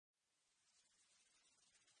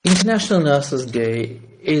International Nurses Day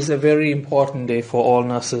is a very important day for all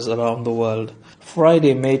nurses around the world.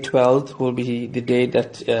 Friday, May 12th will be the day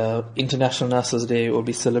that International Nurses Day will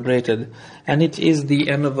be celebrated, and it is the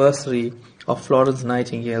anniversary of Florence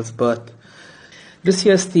Nightingale's birth. This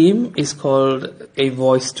year's theme is called A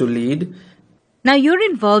Voice to Lead. Now, you're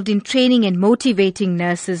involved in training and motivating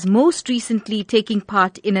nurses, most recently taking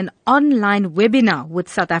part in an online webinar with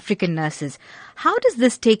South African nurses. How does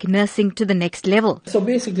this take nursing to the next level? So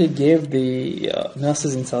basically it gave the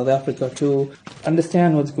nurses in South Africa to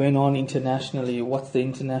understand what's going on internationally, what's the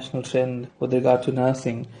international trend with regard to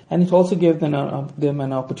nursing. And it also gave them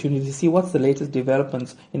an opportunity to see what's the latest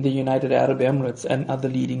developments in the United Arab Emirates and other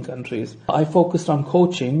leading countries. I focused on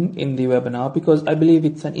coaching in the webinar because I believe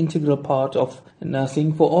it's an integral part of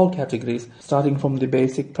nursing for all categories, starting from the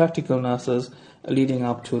basic practical nurses leading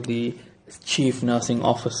up to the chief nursing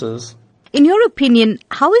officers. In your opinion,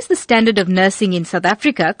 how is the standard of nursing in South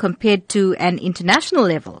Africa compared to an international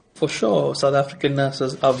level? For sure, South African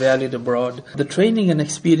nurses are valued abroad. The training and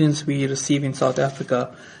experience we receive in South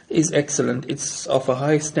Africa is excellent. It's of a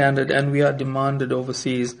high standard and we are demanded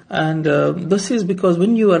overseas. And this is because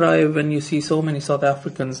when you arrive and you see so many South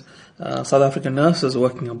African nurses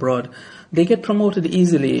working abroad, they get promoted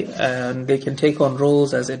easily and they can take on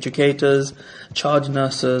roles as educators, charge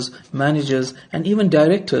nurses, managers, and even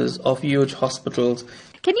directors of huge hospitals.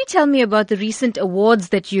 Can you tell me about the recent awards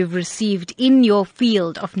that you've received in your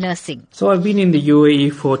field of nursing? So I've been in the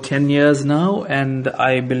UAE for 10 years now, and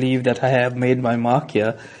I believe that I have made my mark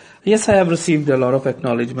here. Yes, I have received a lot of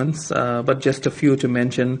acknowledgements, but just a few to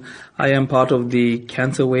mention. I am part of the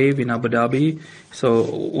Cancer Wave in Abu Dhabi.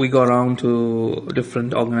 So we go around to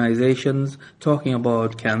different organizations talking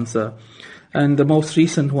about cancer. And the most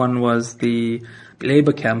recent one was the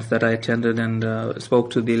labor camps that I attended and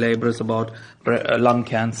spoke to the laborers about lung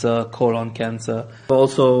cancer, colon cancer. I've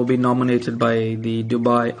also been nominated by the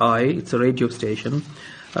Dubai Eye, it's a radio station,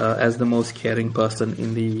 as the most caring person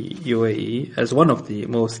in the UAE, as one of the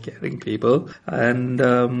most caring people. And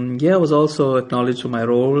I was also acknowledged for my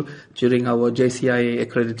role during our JCIA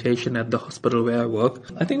accreditation at the hospital where I work.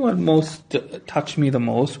 I think what most touched me the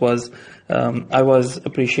most was I was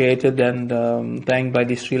appreciated and thanked by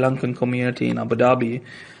the Sri Lankan community in Abu Dhabi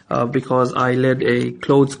because I led a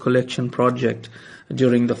clothes collection project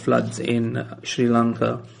during the floods in Sri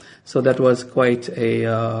Lanka. So that was quite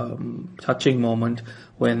a touching moment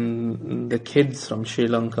when the kids from Sri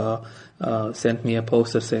Lanka sent me a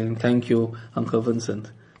poster saying, "Thank you, Uncle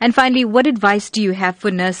Vincent." And finally, what advice do you have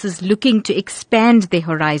for nurses looking to expand their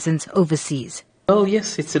horizons overseas? Well,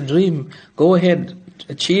 yes, it's a dream. Go ahead,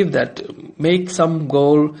 achieve that. Make some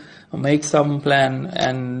goal, make some plan,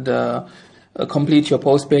 and complete your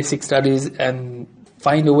post-basic studies and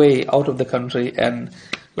find a way out of the country. And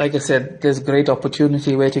like I said, there's great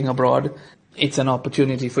opportunity waiting abroad. It's an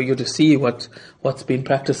opportunity for you to see what's been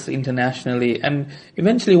practiced internationally. And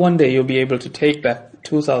eventually one day you'll be able to take back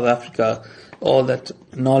to South Africa all that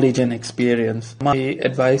knowledge and experience. My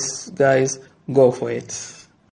advice, guys, go for it.